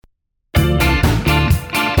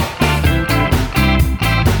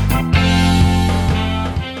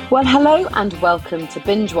Well, hello and welcome to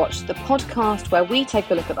Binge Watch, the podcast where we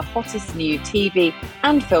take a look at the hottest new TV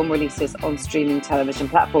and film releases on streaming television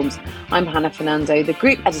platforms. I'm Hannah Fernando, the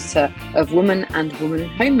group editor of Woman and Woman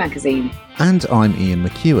Home magazine. And I'm Ian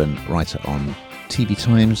McEwan, writer on TV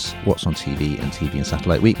Times, What's on TV and TV and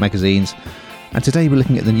Satellite Week magazines. And today we're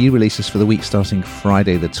looking at the new releases for the week starting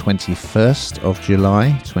Friday the 21st of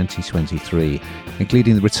July 2023,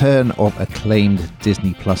 including the return of acclaimed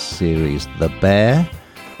Disney Plus series The Bear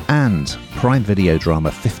and Prime Video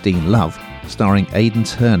drama 15 Love, starring Aidan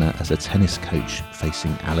Turner as a tennis coach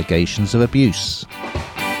facing allegations of abuse.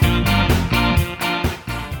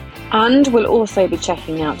 And we'll also be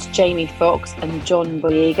checking out Jamie Foxx and John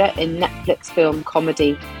Boyega in Netflix film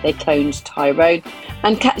comedy They Cloned Tyrone,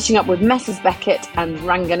 and catching up with Mrs. Beckett and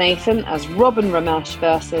Ranganathan as Rob and Romesh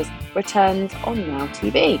versus returns on Now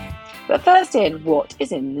TV. But first in, what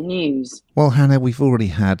is in the news? Well, Hannah, we've already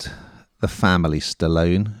had The Family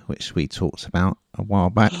Stallone, which we talked about a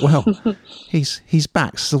while back. Well, he's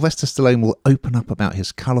back. Sylvester Stallone will open up about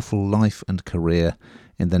his colourful life and career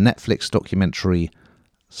in the Netflix documentary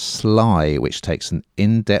Sly, which takes an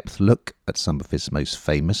in-depth look at some of his most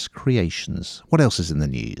famous creations. What else is in the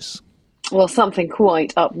news? Well, something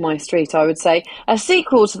quite up my street, I would say. A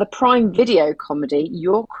sequel to the Prime Video comedy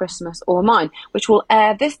Your Christmas or Mine, which will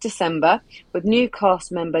air this December, with new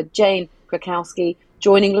cast member Jane Krakowski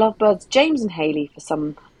joining lovebirds James and Hayley for some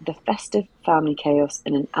of the festive family chaos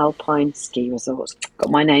in an alpine ski resort. Got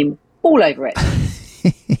my name all over it.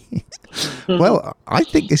 Well, I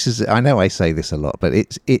think this is, I know I say this a lot, but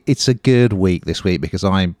it's a good week this week because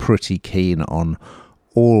I'm pretty keen on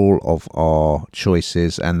all of our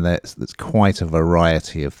choices, and there's quite a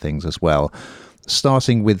variety of things as well.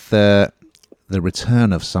 Starting with the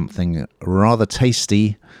return of something rather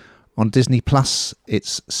tasty on Disney Plus.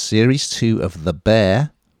 It's Series 2 of The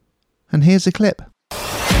Bear, and here's a clip.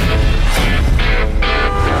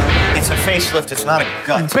 It's a facelift, it's not a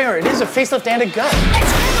gut. Bear, it is a facelift and a gut.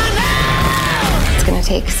 It's gonna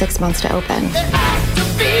take 6 months to open.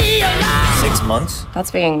 6 months? That's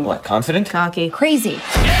being What, confident? cocky. Crazy.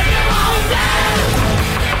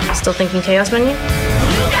 Still thinking chaos menu?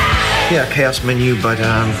 Yeah, chaos menu, but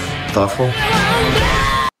thoughtful.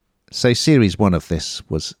 So Series 1 of this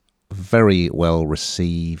was very well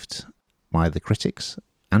received by the critics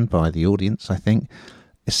and by the audience, I think.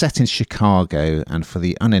 It's set in Chicago, and for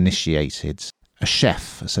the uninitiated, a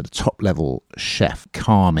chef, a sort of top-level chef,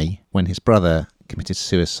 Carmy, when his brother committed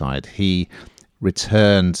suicide, he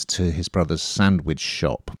returned to his brother's sandwich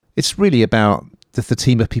shop. It's really about the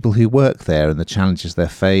team of people who work there and the challenges they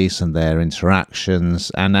face and their interactions.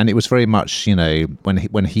 And it was very much, you know,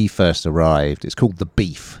 when he first arrived, it's called The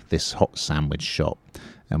Beef, this hot sandwich shop.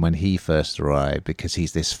 And when he first arrived, because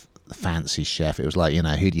he's this fancy chef, it was like, you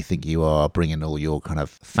know, who do you think you are, bringing all your kind of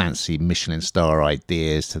fancy Michelin star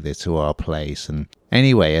ideas to our place. And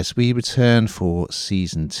anyway, as we return for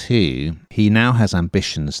season 2, he now has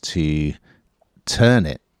ambitions to turn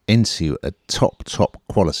it into a top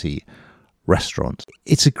quality restaurant.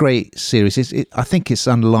 It's a great series. I think it's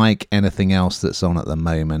unlike anything else that's on at the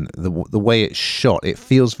moment. The way it's shot, it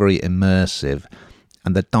feels very immersive,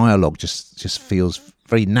 and the dialogue just feels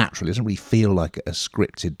very natural. It doesn't really feel like a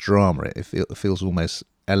scripted drama. It feels almost,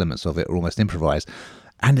 elements of it are almost improvised.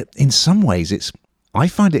 And in some ways, I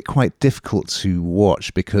find it quite difficult to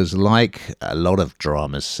watch because, like a lot of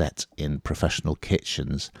dramas set in professional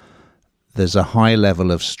kitchens, there's a high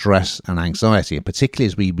level of stress and anxiety, and particularly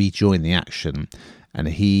as we rejoin the action and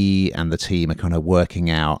he and the team are kind of working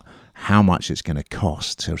out how much it's going to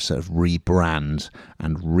cost to sort of rebrand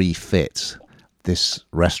and refit this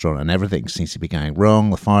restaurant, and everything seems to be going wrong.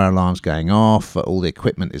 The fire alarm's going off, all the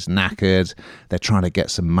equipment is knackered. They're trying to get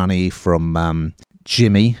some money from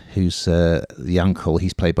Jimmy, who's the uncle.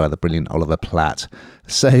 He's played by the brilliant Oliver Platt.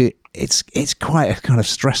 So it's quite a kind of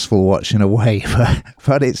stressful watch in a way,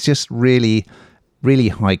 but it's just really, really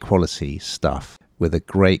high quality stuff with a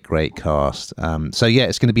great cast. So yeah,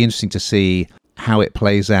 it's going to be interesting to see how it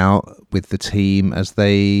plays out with the team as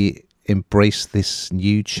they embrace this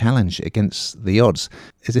new challenge against the odds.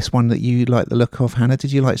 Is this one that you like the look of, Hannah?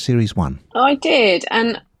 Did you like Series 1? I did,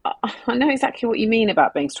 and I know exactly what you mean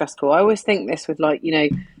about being stressful. I always think this with, like, you know,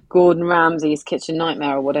 Gordon Ramsay's Kitchen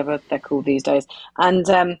Nightmare or whatever they're called these days.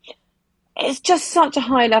 And it's just such a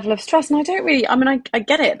high level of stress. And I don't really, I mean, I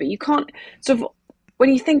get it, but you can't sort of, when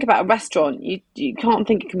you think about a restaurant, you can't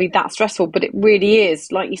think it can be that stressful, but it really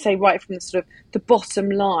is, like you say, right from the sort of the bottom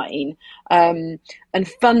line, and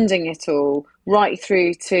funding it all right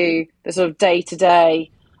through to the sort of day-to-day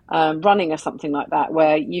running of something like that,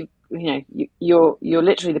 where you're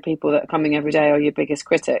literally the people that are coming every day are your biggest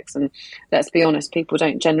critics. And let's be honest, people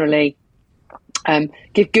don't generally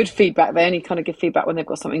give good feedback. They only kind of give feedback when they've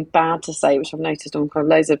got something bad to say, which I've noticed on kind of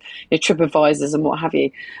loads of TripAdvisors and what have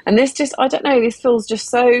you. And this just, I don't know, this feels just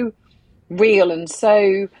so real and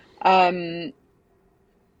so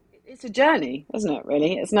it's a journey, isn't it?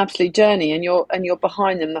 Really, it's an absolute journey, and you're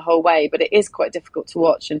behind them the whole way. But it is quite difficult to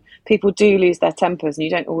watch, and people do lose their tempers, and you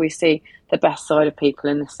don't always see the best side of people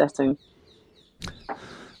in this setting.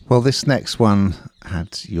 Well, this next one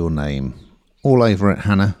had your name all over it,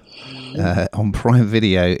 Hannah. On Prime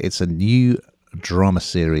Video, it's a new drama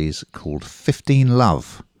series called 15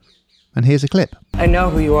 Love, and here's a clip. I know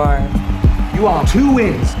who you are. You are 2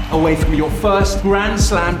 wins away from your first Grand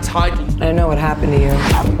Slam title. I know what happened to you.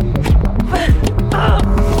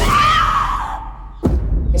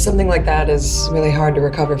 Something like that is really hard to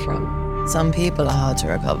recover from. Some people are hard to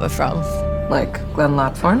recover from. Like Glenn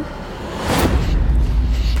Lapthorne?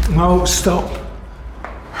 No, stop.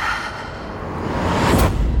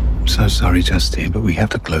 I'm so sorry, Justine, but we have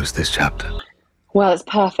to close this chapter. Well, it's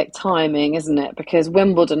perfect timing, isn't it? Because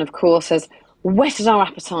Wimbledon, of course, has whetted our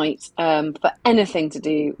appetite for anything to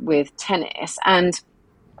do with tennis. And,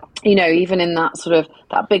 even in that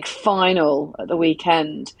that big final at the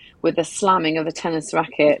weekend with the slamming of the tennis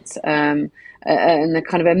racket and the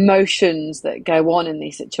kind of emotions that go on in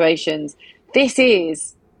these situations,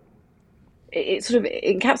 it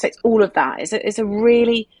encapsulates all of that. It's a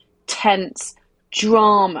really tense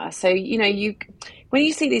drama. So, when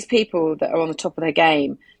you see these people that are on the top of their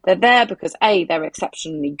game, they're there because they're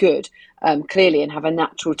exceptionally good, clearly, and have a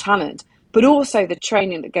natural talent, but also the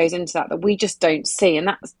training that goes into that we just don't see. And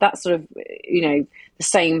that's sort of, the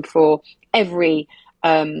same for every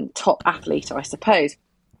top athlete, I suppose.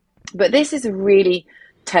 But this is a really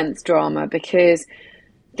tense drama because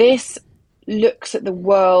this looks at the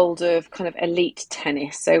world of kind of elite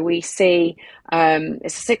tennis. So we see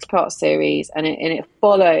it's a 6-part series, and it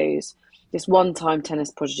follows this one-time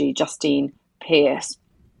tennis prodigy, Justine Pearce,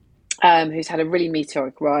 who's had a really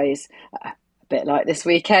meteoric rise, a bit like this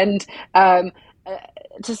weekend, to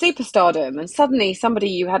superstardom. And suddenly somebody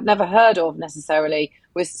you had never heard of necessarily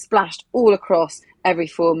was splashed all across every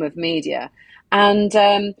form of media. And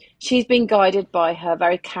she's been guided by her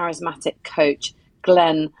very charismatic coach,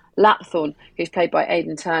 Glenn Lapthorne, who's played by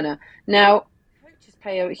Aidan Turner. Now, coaches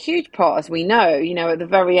play a huge part, as we know. At the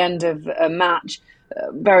very end of a match,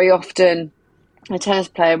 very often a tennis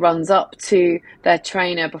player runs up to their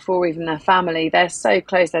trainer before even their family. They're so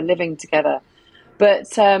close, they're living together.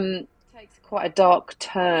 But it takes quite a dark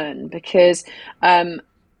turn because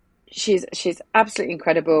she's absolutely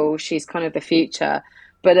incredible. She's kind of the future.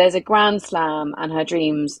 But there's a Grand Slam and her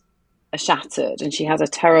dreams are shattered, and she has a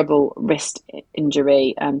terrible wrist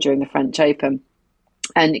injury during the French Open,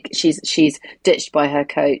 and she's ditched by her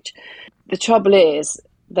coach. The trouble is,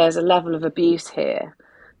 there's a level of abuse here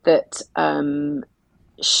that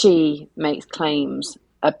she makes claims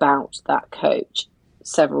about that coach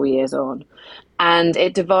several years on, and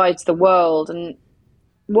it divides the world. And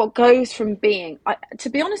what goes from being, to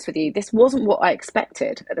be honest with you, this wasn't what I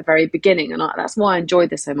expected at the very beginning, and that's why I enjoyed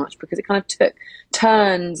this so much, because it kind of took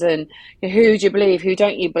turns, and who do you believe, who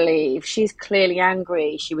don't you believe? She's clearly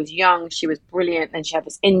angry. She was young, she was brilliant, then she had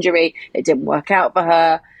this injury, it didn't work out for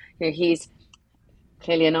her. He's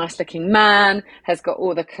clearly a nice looking man, has got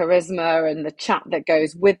all the charisma and the chat that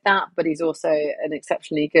goes with that, but he's also an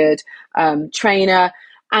exceptionally good trainer.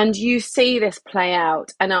 And you see this play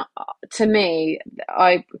out, and to me,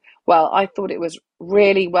 I thought it was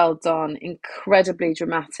really well done, incredibly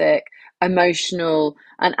dramatic, emotional,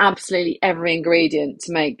 and absolutely every ingredient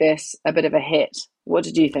to make this a bit of a hit. What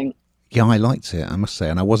did you think? Yeah, I liked it, I must say,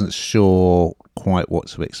 and I wasn't sure quite what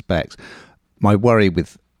to expect. My worry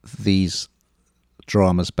with these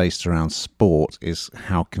dramas based around sport is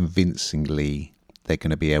how convincingly they're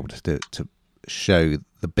going to be able to show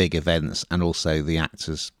the big events and also the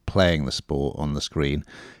actors playing the sport on the screen.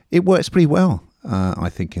 It works pretty well, I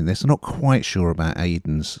think, in this. I'm not quite sure about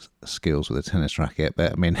Aidan's skills with a tennis racket,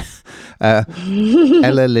 but I mean,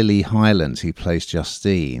 Ella Lily Hyland, who plays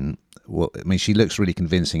Justine, she looks really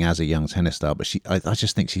convincing as a young tennis star, but I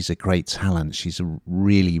just think she's a great talent. She's a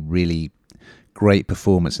really, really great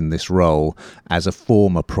performance in this role as a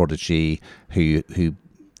former prodigy who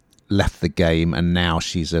left the game, and now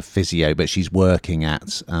she's a physio, but she's working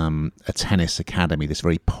at a tennis academy, this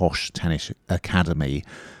very posh tennis academy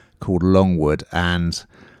called Longwood. And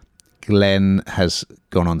Glenn has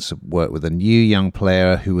gone on to work with a new young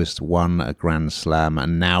player who has won a Grand Slam,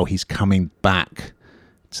 and now he's coming back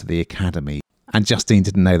to the academy. And Justine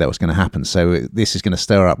didn't know that was going to happen, so this is going to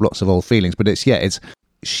stir up lots of old feelings. But it's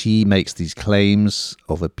she makes these claims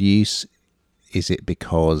of abuse. Is it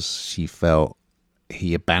because she felt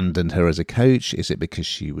he abandoned her as a coach? Is it because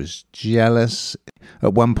she was jealous?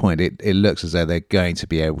 At one point, it looks as though they're going to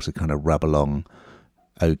be able to kind of rub along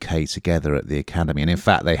okay together at the academy. And in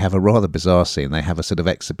fact, they have a rather bizarre scene. They have a sort of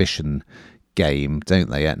exhibition game, don't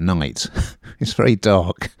they, at night? It's very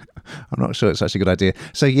dark. I'm not sure it's such a good idea.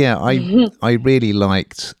 So yeah, I really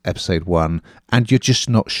liked episode 1, and you're just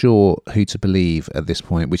not sure who to believe at this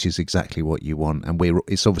point, which is exactly what you want. And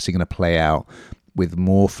it's obviously going to play out with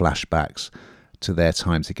more flashbacks to their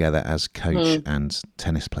time together as coach and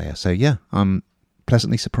tennis player. So yeah, I'm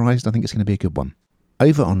pleasantly surprised. I think it's going to be a good one.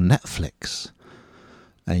 Over on Netflix,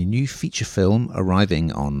 a new feature film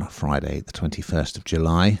arriving on Friday, the 21st of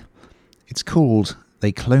July. It's called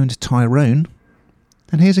They Cloned Tyrone.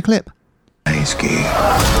 And here's a clip. I ain't scared.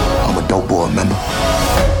 I'm a dope boy, remember?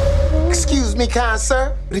 Excuse me, kind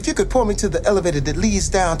sir, but if you could point me to the elevator that leads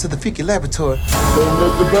down to the freaky laboratory, don't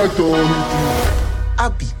let the back door I'll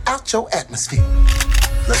be out your atmosphere.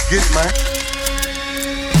 Let's get it, man.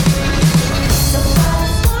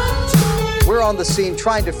 We're on the scene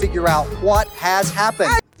trying to figure out what has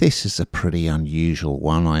happened. This is a pretty unusual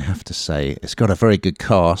one, I have to say. It's got a very good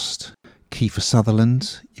cast. Kiefer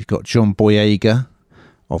Sutherland, you've got John Boyega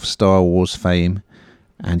of Star Wars fame,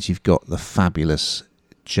 and you've got the fabulous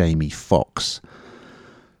Jamie Foxx.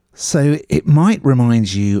 So it might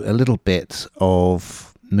remind you a little bit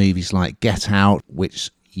of movies like Get Out,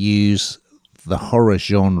 which use the horror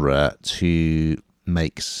genre to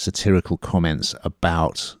make satirical comments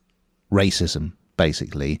about racism,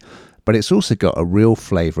 basically. But it's also got a real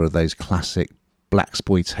flavour of those classic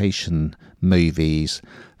blaxploitation movies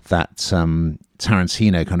that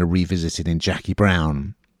Tarantino kind of revisited in Jackie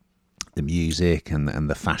Brown, the music and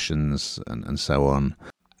the fashions and so on.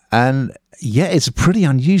 And yeah, it's pretty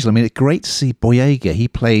unusual. I mean, it's great to see Boyega.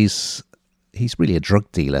 He's really a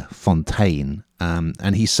drug dealer, Fontaine,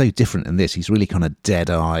 and he's so different in this. He's really kind of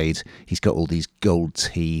dead-eyed. He's got all these gold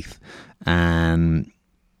teeth, and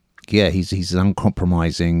yeah, he's an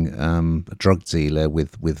uncompromising drug dealer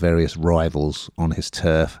with various rivals on his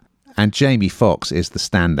turf. And Jamie Foxx is the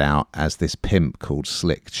standout as this pimp called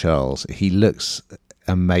Slick Charles. He looks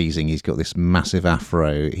amazing. He's got this massive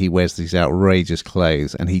afro. He wears these outrageous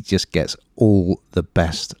clothes, and he just gets all the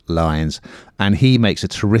best lines. And he makes a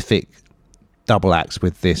terrific double act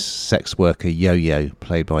with this sex worker Yo-Yo,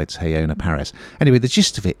 played by Teyona Paris. Anyway, the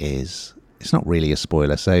gist of it is, it's not really a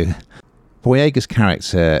spoiler. So Boyega's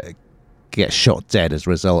character gets shot dead as a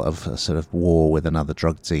result of a sort of war with another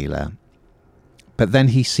drug dealer. But then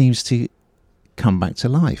he seems to come back to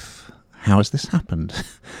life. How has this happened?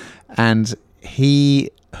 And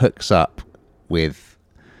he hooks up with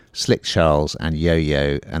Slick Charles and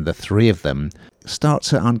Yo-Yo, and the three of them start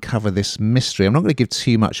to uncover this mystery. I'm not going to give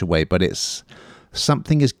too much away, but it's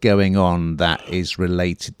something is going on that is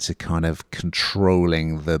related to kind of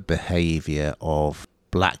controlling the behaviour of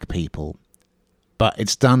black people. But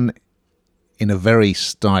it's done in a very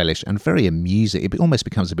stylish and very amusing. It almost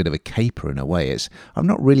becomes a bit of a caper in a way. I've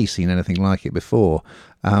not really seen anything like it before.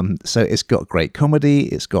 So it's got great comedy,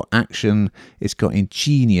 it's got action, it's got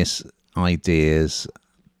ingenious ideas,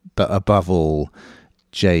 but above all,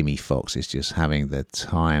 Jamie Foxx is just having the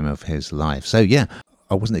time of his life. So yeah,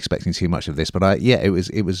 I wasn't expecting too much of this, but it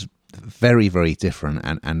was very, very different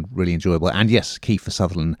and really enjoyable. And yes, Kiefer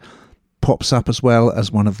Sutherland pops up as well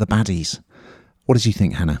as one of the baddies. What did you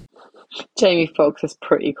think, Hannah? Jamie Foxx is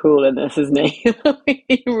pretty cool in this, isn't he?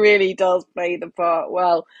 He really does play the part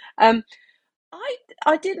well.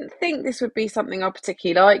 I didn't think this would be something I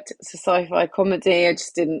particularly liked. It's a sci-fi comedy. I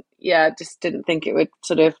just didn't think it would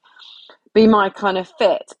sort of be my kind of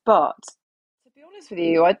fit. But to be honest with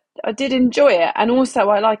you, I did enjoy it. And also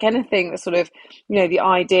I like anything that sort of, the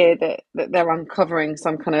idea that they're uncovering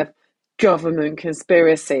some kind of government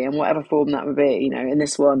conspiracy in whatever form that would be, in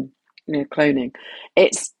this one, cloning.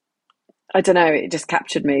 I don't know, it just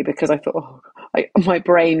captured me because I thought, my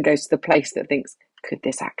brain goes to the place that thinks, could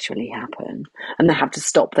this actually happen? And they have to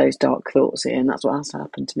stop those dark thoughts here, and that's what has to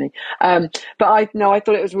happen to me. But I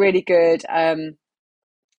thought it was really good, and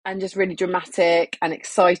just really dramatic and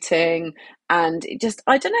exciting, and it just,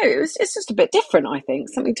 I don't know, it's just a bit different, I think,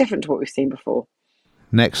 something different to what we've seen before.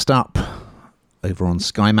 Next up, over on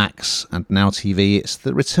Sky Max and Now TV, it's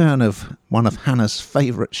the return of one of Hannah's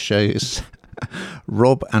favourite shows,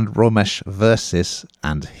 Rob and Romesh Versus,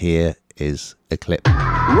 and here is a clip.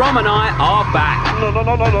 Rom and I are back.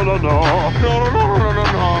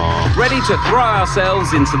 Ready to throw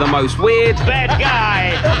ourselves into the most weird, bad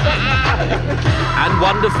guy, and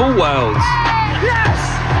wonderful worlds. Yes!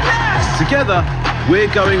 Yes! Together,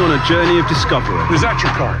 we're going on a journey of discovery. Is that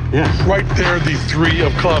your card? Yes. Right there, the 3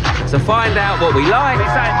 of clubs. To find out what we like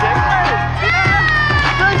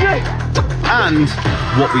and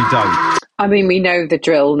what we don't. I mean, we know the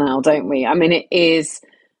drill now, don't we? I mean, it is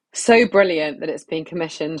so brilliant that it's been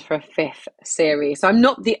commissioned for a 5th series. So I'm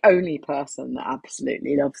not the only person that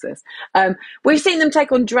absolutely loves this. We've seen them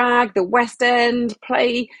take on drag, the West End,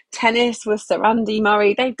 play tennis with Sir Andy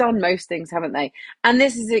Murray. They've done most things, haven't they? And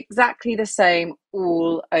this is exactly the same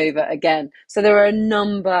all over again. So there are a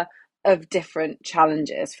number of different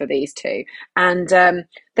challenges for these two. And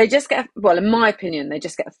they just get, well, in my opinion, they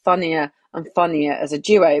just get funnier and funnier as a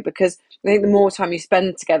duo, because I think the more time you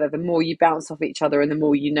spend together, the more you bounce off each other and the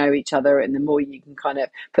more you know each other and the more you can kind of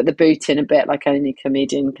put the boot in a bit, like any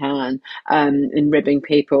comedian can, in ribbing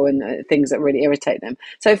people and things that really irritate them.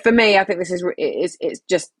 So for me, I think this it's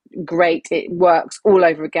just great. It works all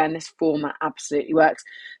over again. This format absolutely works.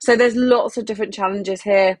 So there's lots of different challenges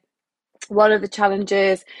here. One of the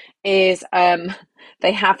challenges is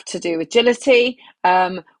they have to do agility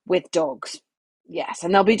with dogs. Yes,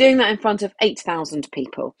 and they'll be doing that in front of 8,000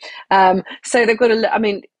 people. So they've got to, I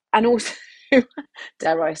mean, and also,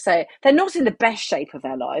 dare I say it, they're not in the best shape of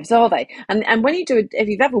their lives, are they? And when you do, if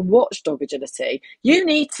you've ever watched dog agility, you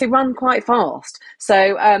need to run quite fast.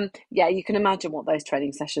 So yeah, you can imagine what those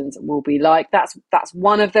training sessions will be like. That's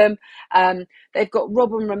one of them. They've got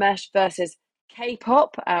Rob and Romesh versus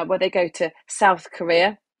K-pop, where they go to South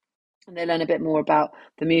Korea. And they learn a bit more about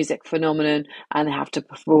the music phenomenon, and they have to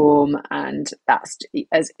perform. And that's,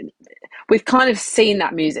 as we've kind of seen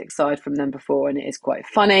that music side from them before, and it is quite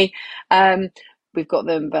funny. We've got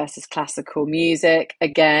them versus classical music,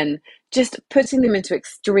 again, just putting them into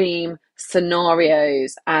extreme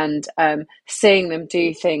scenarios and seeing them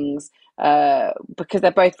do things because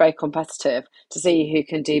they're both very competitive, to see who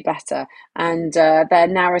can do better. And their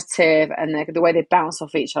narrative and the way they bounce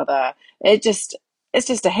off each other, it's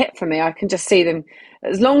just a hit for me. I can just see them,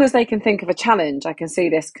 as long as they can think of a challenge, I can see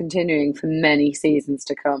this continuing for many seasons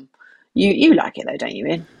to come. You like it though, don't you,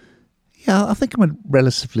 Ian? Yeah, I think I'm a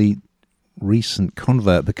relatively recent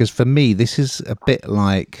convert, because for me this is a bit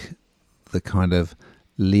like the kind of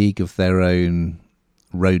League of Their Own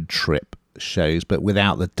road trip shows, but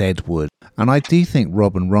without the deadwood. And I do think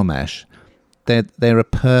Rob and Romesh, they're a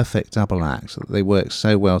perfect double act. They work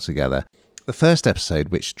so well together. The first episode,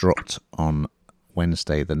 which dropped on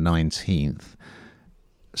Wednesday the 19th,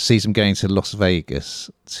 sees them going to Las Vegas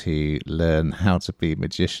to learn how to be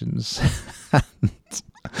magicians. And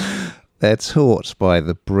they're taught by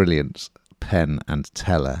the brilliant Penn and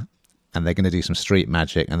Teller, and they're going to do some street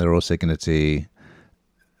magic, and they're also going to do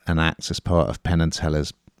an act as part of Penn and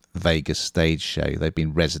Teller's Vegas stage show. They've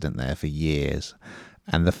been resident there for years,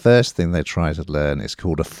 and the first thing they try to learn is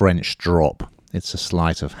called a French drop. It's a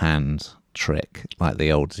sleight of hand trick, like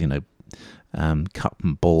the old, cup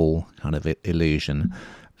and ball kind of illusion.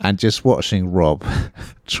 And just watching Rob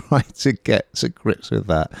try to get to grips with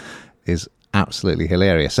that is absolutely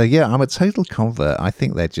hilarious. So yeah, I'm a total convert. I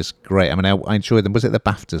think they're just great. I mean, I enjoyed them. Was it the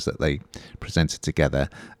BAFTAs that they presented together?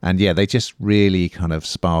 And yeah, they just really kind of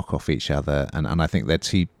spark off each other. And I think their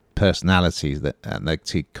two personalities and their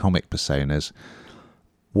two comic personas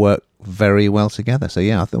work very well together. So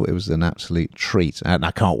yeah, I thought it was an absolute treat. And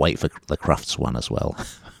I can't wait for the Crufts one as well,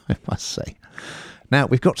 I must say. Now,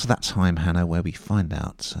 we've got to that time, Hannah, where we find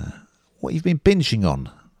out what you've been binging on.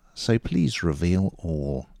 So please reveal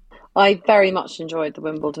all. I very much enjoyed the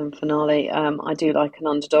Wimbledon finale. I do like an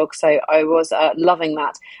underdog, so I was loving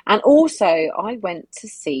that. And also, I went to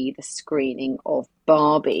see the screening of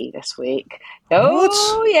Barbie this week.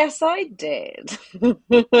 Oh, yes, I did.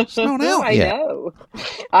 It's not out yet. I know.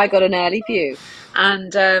 I got an early view.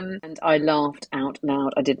 And I laughed out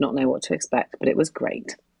loud. I did not know what to expect, but it was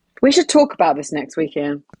great. We should talk about this next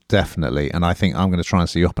weekend. Definitely. And I think I'm going to try and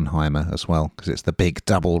see Oppenheimer as well, because it's the big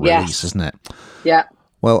double release, isn't it? Yeah.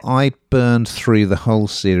 Well, I burned through the whole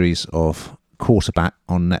series of Quarterback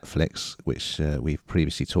on Netflix, which we've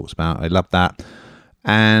previously talked about. I loved that.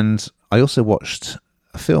 And I also watched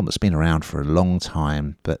a film that's been around for a long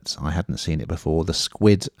time, but I hadn't seen it before, The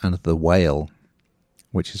Squid and the Whale,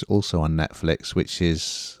 which is also on Netflix, which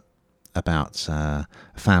is about a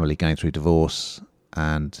family going through divorce,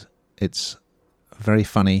 and it's very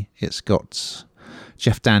funny. It's got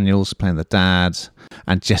Jeff Daniels playing the dad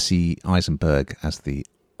and Jesse Eisenberg as the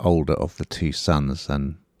older of the two sons,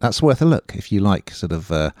 and that's worth a look if you like sort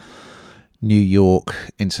of New York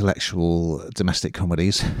intellectual domestic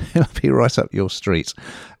comedies. It'll be right up your street.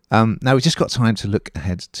 Now we've just got time to look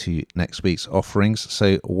ahead to next week's offerings.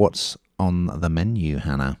 So what's on the menu,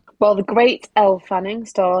 Hannah? Well, the great Elle Fanning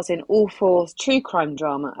stars in All Four's true crime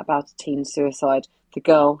drama about a teen suicide, The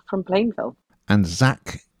Girl from Plainville. And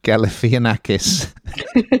Zach Galifianakis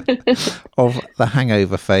of The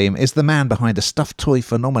Hangover fame is the man behind a stuffed toy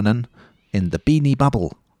phenomenon in The Beanie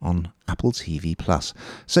Bubble on Apple TV+.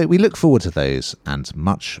 So we look forward to those and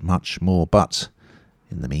much, much more. But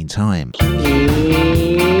in the meantime,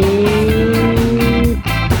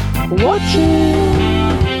 Keep watching.